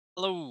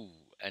Hello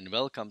and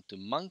welcome to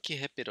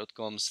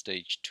monkeyhappy.com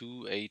stage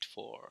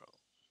 284.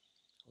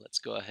 Let's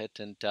go ahead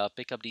and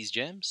pick up these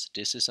gems.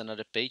 This is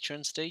another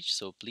Patreon stage,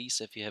 so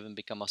please, if you haven't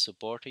become a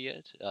supporter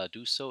yet,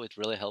 do so. It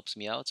really helps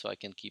me out so I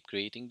can keep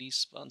creating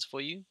these ones for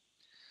you.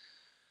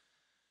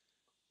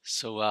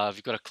 So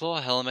we've got a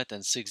claw helmet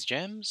and 6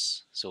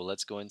 gems. So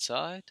let's go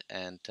inside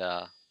and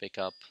pick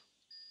up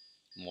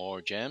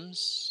more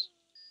gems.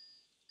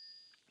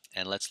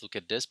 And let's look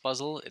at this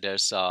puzzle.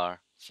 There's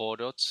 4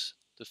 dots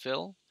to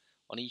fill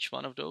on each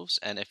one of those.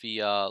 And if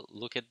we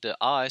look at the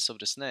eyes of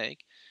the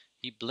snake,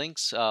 he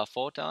blinks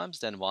 4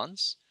 times, then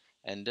once.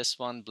 And this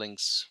one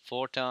blinks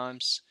 4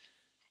 times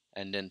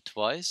and then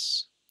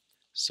twice.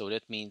 So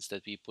that means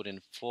that we put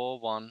in 4,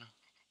 1,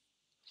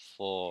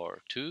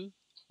 4, 2.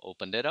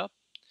 Open that up.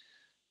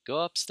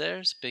 Go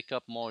upstairs, pick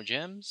up more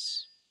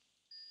gems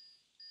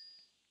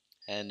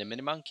and the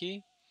mini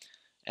monkey.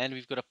 And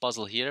we've got a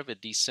puzzle here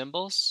with these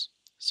symbols.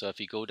 So if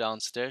we go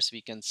downstairs, we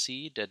can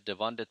see that the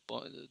one that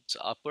points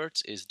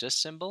upwards is this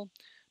symbol.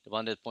 The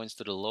one that points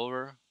to the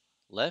lower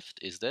left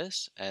is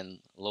this, and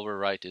lower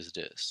right is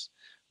this.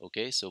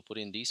 Okay, so put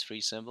in these 3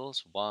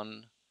 symbols,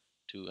 1,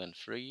 2, and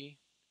 3.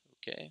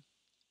 Okay,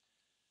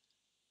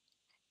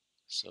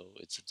 so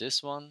it's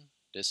this one,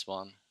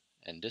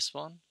 and this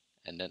one.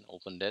 And then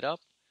open that up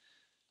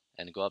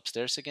and go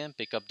upstairs again,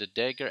 pick up the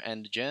dagger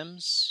and the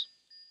gems.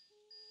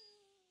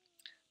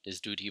 This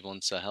dude, he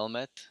wants a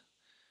helmet.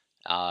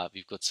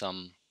 We've got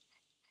some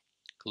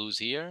clues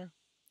here,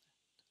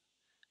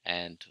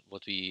 and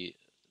what we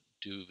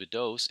do with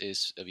those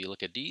is we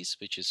look at these,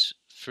 which is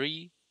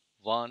 3,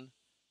 1,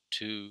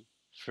 2,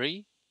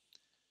 3.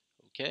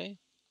 Okay,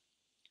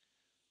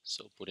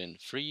 so put in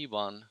 3,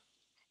 1,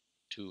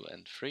 2,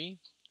 and 3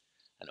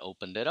 and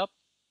open that up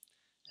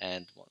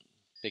and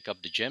pick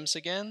up the gems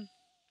again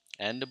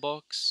and the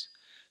box.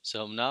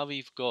 So now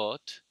we've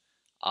got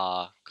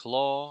a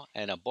claw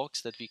and a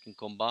box that we can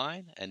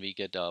combine, and we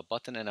get a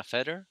button and a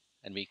feather,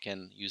 and we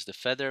can use the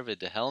feather with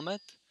the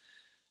helmet,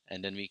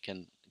 and then we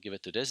can give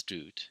it to this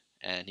dude,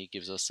 and he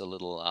gives us a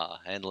little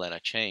handle and a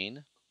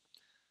chain,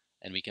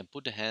 and we can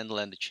put the handle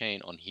and the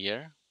chain on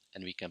here,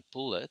 and we can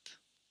pull it,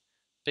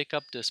 pick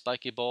up the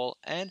spiky ball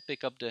and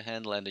pick up the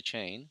handle and the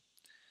chain,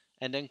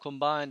 and then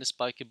combine the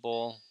spiky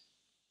ball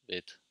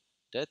with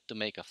that to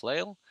make a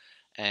flail,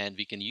 and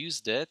we can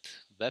use that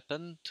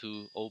weapon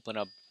to open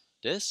up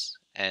this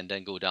and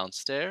then go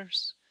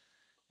downstairs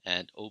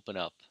and open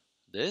up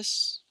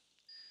this.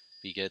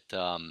 We get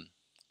a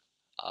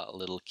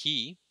little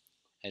key,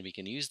 and we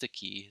can use the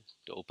key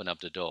to open up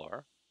the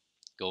door,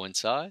 go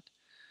inside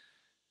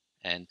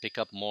and pick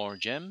up more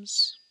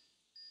gems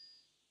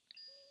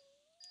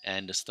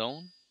and the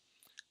stone.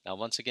 Now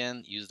once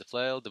again, use the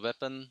flail, the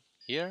weapon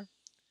here,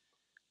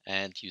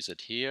 and use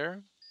it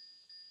here.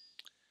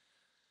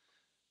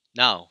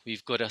 Now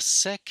we've got a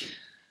sack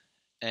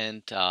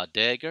and a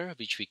dagger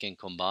which we can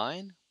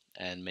combine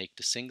and make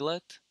the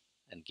singlet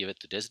and give it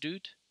to this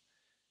dude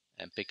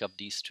and pick up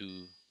these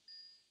 2.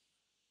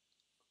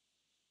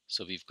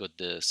 So we've got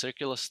the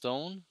circular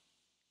stone,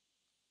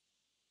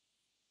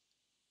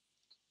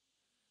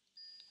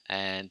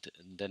 and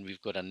then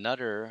we've got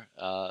another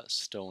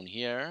stone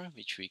here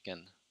which we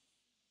can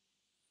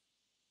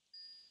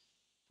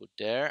put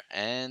there,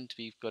 and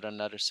we've got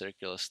another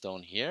circular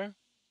stone here.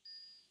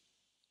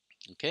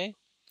 Okay,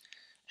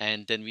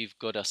 and then we've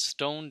got a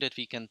stone that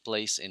we can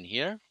place in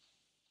here,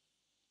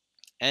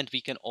 and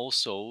we can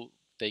also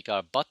take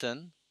our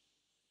button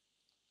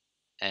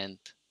and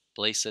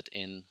place it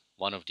in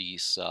one of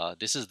these.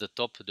 This is the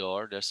top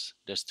door. There's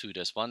 2.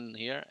 There's one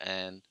here,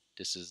 and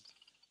this is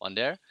one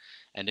there.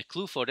 And the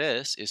clue for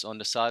this is on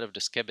the side of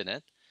this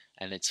cabinet,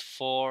 and it's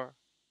 4,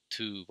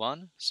 2,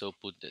 1. So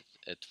put it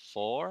at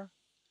 4.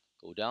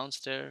 Go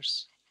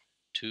downstairs,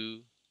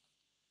 2,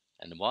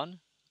 and 1,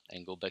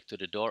 and go back to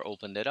the door.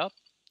 Open that up.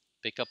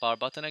 Pick up our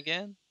button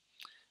again,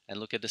 and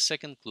look at the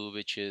second clue,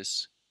 which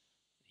is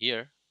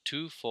here,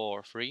 2,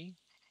 4, 3.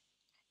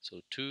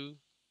 So 2,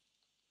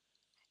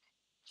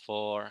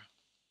 4,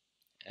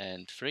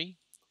 and 3.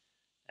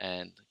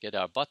 And get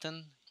our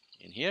button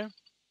in here,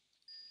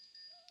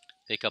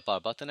 pick up our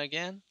button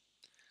again,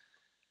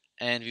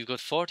 and we've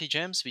got 40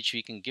 gems which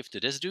we can give to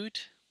this dude.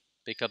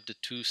 Pick up the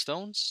 2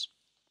 stones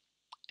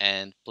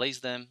and place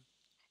them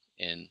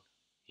in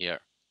here.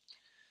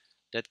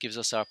 That gives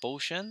us our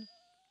potion,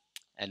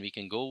 and we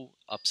can go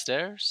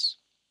upstairs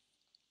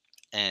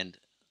and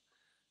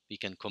we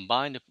can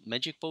combine the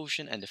magic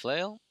potion and the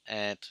flail,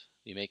 and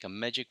we make a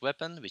magic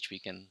weapon which we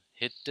can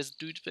hit this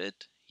dude with.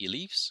 He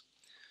leaves,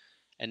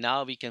 and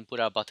now we can put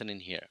our button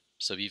in here.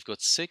 So we've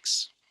got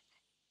 6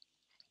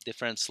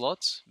 different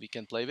slots we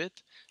can play with,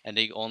 and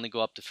they only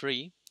go up to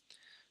 3.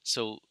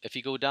 So if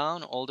we go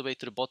down all the way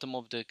to the bottom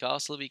of the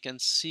castle, we can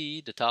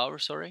see the tower,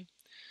 sorry.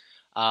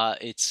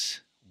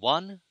 It's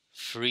 1,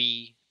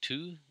 3,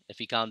 2 if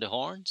we count the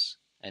horns,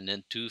 and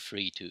then 2,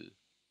 3, 2.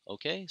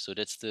 Okay, so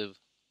that's the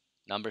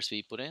numbers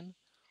we put in.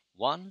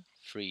 1,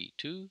 3,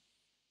 2,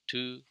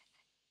 2,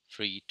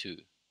 3, 2,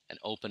 and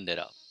open that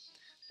up.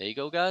 There you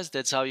go, guys.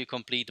 That's how you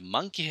complete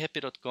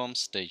monkeyhappy.com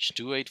stage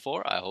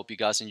 284. I hope you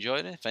guys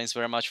enjoyed it. Thanks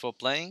very much for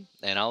playing,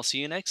 and I'll see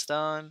you next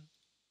time.